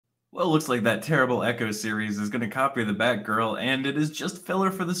Well, it looks like that terrible Echo series is going to copy the Batgirl, and it is just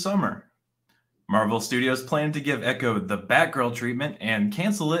filler for the summer. Marvel Studios planned to give Echo the Batgirl treatment and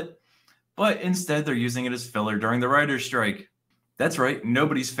cancel it, but instead they're using it as filler during the writer's strike. That's right,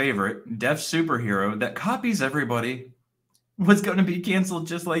 nobody's favorite, deaf superhero that copies everybody was going to be canceled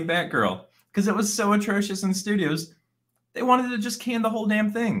just like Batgirl, because it was so atrocious in studios, they wanted to just can the whole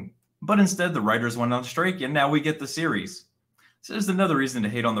damn thing. But instead, the writers went on strike, and now we get the series. So there's another reason to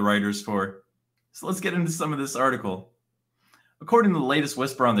hate on the writers for. So let's get into some of this article. According to the latest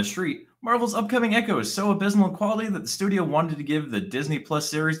whisper on the street, Marvel's upcoming Echo is so abysmal in quality that the studio wanted to give the Disney Plus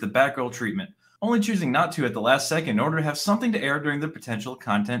series the Batgirl treatment, only choosing not to at the last second in order to have something to air during the potential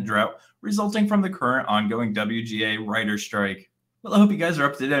content drought resulting from the current ongoing WGA writer's strike. Well, I hope you guys are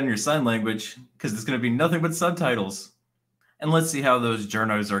up to date on your sign language, because it's going to be nothing but subtitles. And let's see how those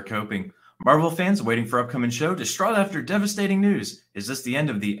journos are coping. Marvel fans waiting for upcoming show distraught after devastating news. Is this the end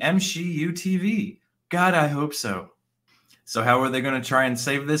of the MCU TV? God, I hope so. So how are they going to try and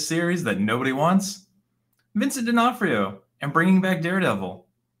save this series that nobody wants? Vincent D'Onofrio and bringing back Daredevil.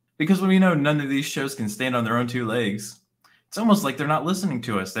 Because we know none of these shows can stand on their own two legs. It's almost like they're not listening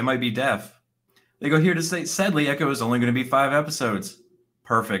to us. They might be deaf. They go here to say, sadly, Echo is only going to be 5 episodes.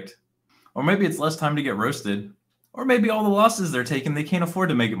 Perfect. Or maybe it's less time to get roasted. Or maybe all the losses they're taking, they can't afford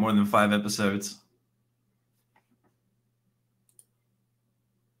to make it more than 5 episodes.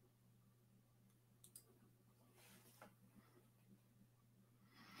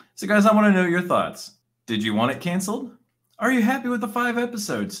 So guys, I want to know your thoughts. Did you want it canceled? Are you happy with the 5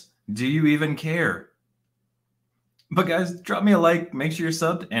 episodes? Do you even care? But guys, drop me a like, make sure you're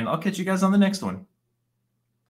subbed, and I'll catch you guys on the next one.